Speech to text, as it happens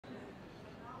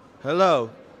Hello,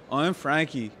 I'm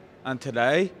Frankie, and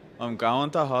today I'm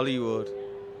going to Hollywood.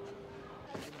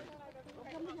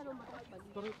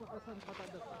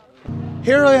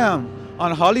 Here I am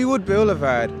on Hollywood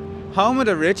Boulevard, home of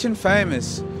the rich and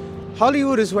famous.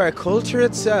 Hollywood is where culture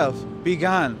itself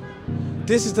began.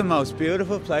 This is the most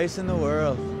beautiful place in the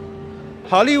world.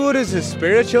 Hollywood is a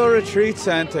spiritual retreat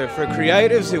centre for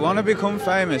creatives who want to become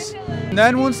famous. And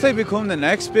then once they become the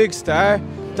next big star,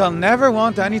 they'll never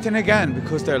want anything again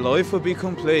because their life will be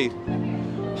complete.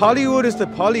 Hollywood is the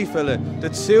polyfiller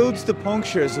that soothes the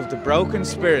punctures of the broken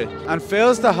spirit and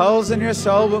fills the holes in your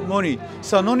soul with money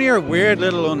so none of your weird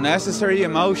little unnecessary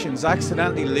emotions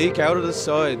accidentally leak out of the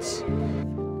sides.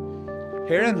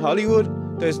 Here in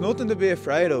Hollywood, there's nothing to be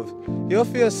afraid of. You'll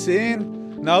feel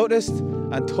seen, noticed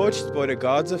and touched by the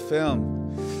gods of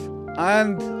film.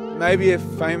 And maybe a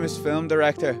famous film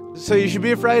director. So you should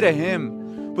be afraid of him.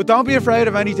 But don't be afraid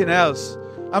of anything else.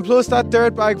 And plus that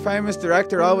dirtbag famous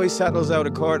director always settles out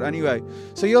of court anyway.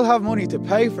 So you'll have money to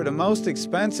pay for the most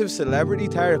expensive celebrity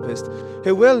therapist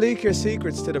who will leak your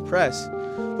secrets to the press.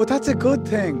 But that's a good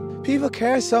thing. People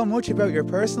care so much about your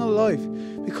personal life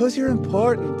because you're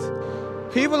important.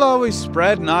 People always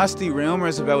spread nasty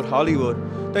rumours about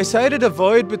Hollywood. They say the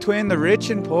divide between the rich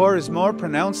and poor is more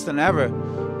pronounced than ever.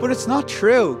 But it's not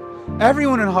true.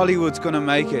 Everyone in Hollywood's gonna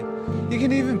make it. You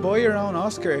can even buy your own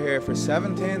Oscar here for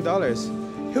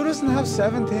 $17. Who doesn't have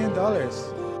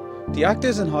 $17? The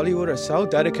actors in Hollywood are so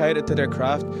dedicated to their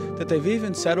craft that they've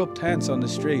even set up tents on the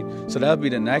street so they'll be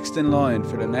the next in line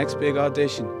for the next big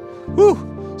audition.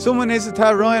 Whew! Someone needs to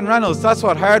tell Ryan Reynolds that's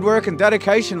what hard work and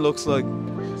dedication looks like.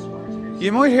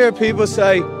 You might hear people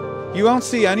say, you won't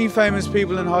see any famous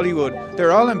people in Hollywood.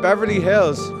 They're all in Beverly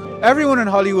Hills. Everyone in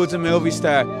Hollywood's a movie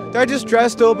star. They're just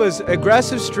dressed up as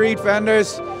aggressive street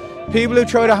vendors, people who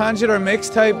try to hand you their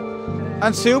mixtape,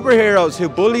 and superheroes who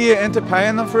bully you into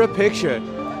paying them for a picture.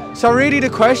 So really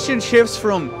the question shifts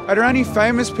from, are there any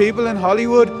famous people in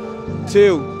Hollywood?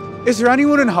 To, is there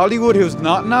anyone in Hollywood who's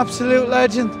not an absolute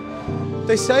legend?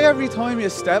 They say every time you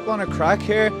step on a crack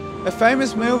here, a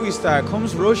famous movie star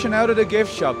comes rushing out of the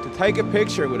gift shop to take a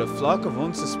picture with a flock of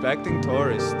unsuspecting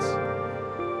tourists.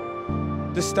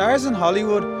 The stars in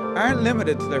Hollywood aren't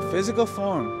limited to their physical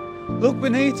form. Look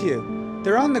beneath you.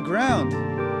 They're on the ground,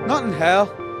 not in hell.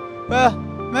 Well,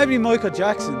 maybe Michael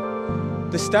Jackson.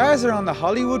 The stars are on the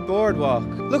Hollywood boardwalk.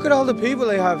 Look at all the people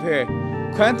they have here.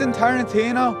 Quentin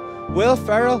Tarantino, Will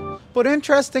Ferrell. But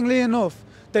interestingly enough,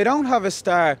 they don't have a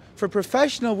star for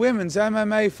professional women's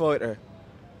MMA fighter,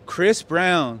 Chris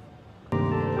Brown.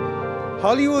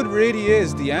 Hollywood really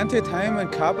is the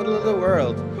entertainment capital of the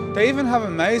world. They even have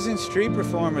amazing street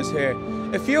performers here.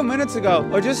 A few minutes ago,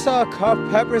 I just saw a cop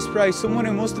pepper spray someone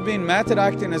who must have been method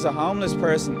acting as a homeless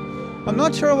person. I'm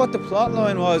not sure what the plot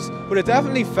line was, but it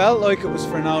definitely felt like it was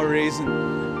for no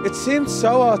reason. It seemed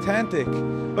so authentic.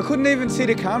 I couldn't even see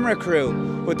the camera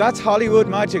crew, but that's Hollywood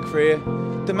magic for you.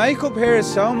 The makeup here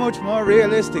is so much more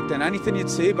realistic than anything you'd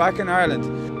see back in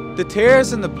Ireland. The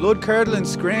tears and the blood-curdling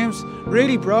screams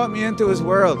really brought me into his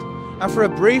world, and for a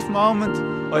brief moment,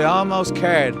 I almost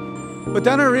cared. But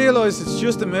then I realised it's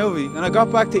just a movie, and I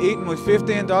got back to eating my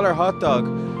 $15 hot dog,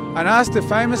 and asked a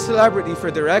famous celebrity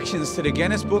for directions to the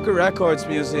Guinness Book of Records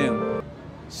Museum.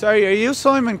 Sorry, are you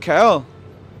Simon Cowell?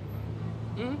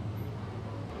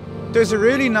 There's a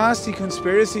really nasty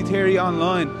conspiracy theory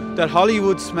online that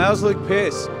Hollywood smells like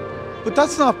piss. But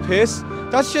that's not piss,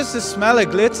 that's just the smell of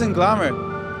glitz and glamour.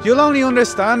 You'll only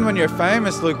understand when you're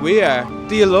famous like we are.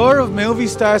 The allure of movie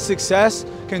star success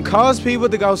can cause people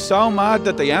to go so mad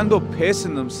that they end up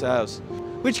pissing themselves,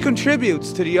 which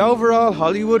contributes to the overall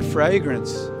Hollywood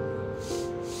fragrance.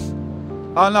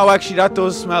 Oh no, actually that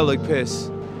does smell like piss.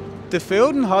 The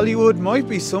food in Hollywood might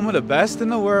be some of the best in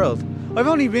the world. I've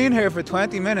only been here for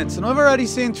 20 minutes and I've already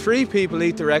seen 3 people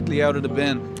eat directly out of the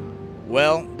bin.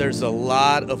 Well, there's a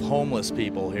lot of homeless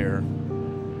people here.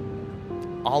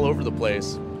 All over the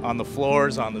place. On the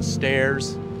floors, on the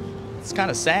stairs. It's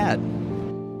kind of sad.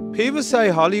 People say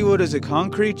Hollywood is a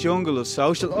concrete jungle of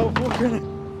social...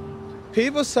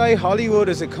 People say Hollywood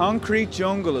is a concrete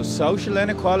jungle of social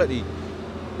inequality.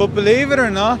 But believe it or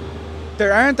not,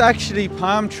 there aren't actually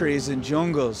palm trees in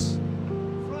jungles.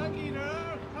 Frankie, there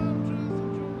are palm trees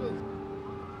in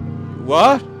jungles.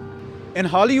 What? In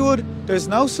Hollywood, there's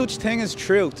no such thing as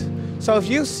truth. So if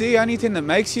you see anything that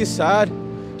makes you sad,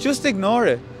 just ignore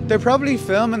it. They're probably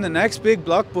filming the next big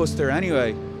blockbuster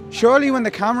anyway. Surely when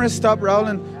the cameras stop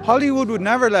rolling, Hollywood would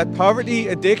never let poverty,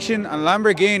 addiction and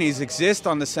Lamborghinis exist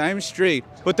on the same street.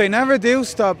 But they never do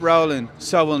stop rolling,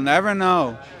 so we'll never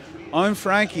know. I'm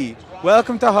Frankie.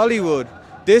 Welcome to Hollywood.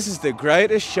 This is the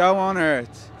greatest show on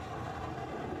earth.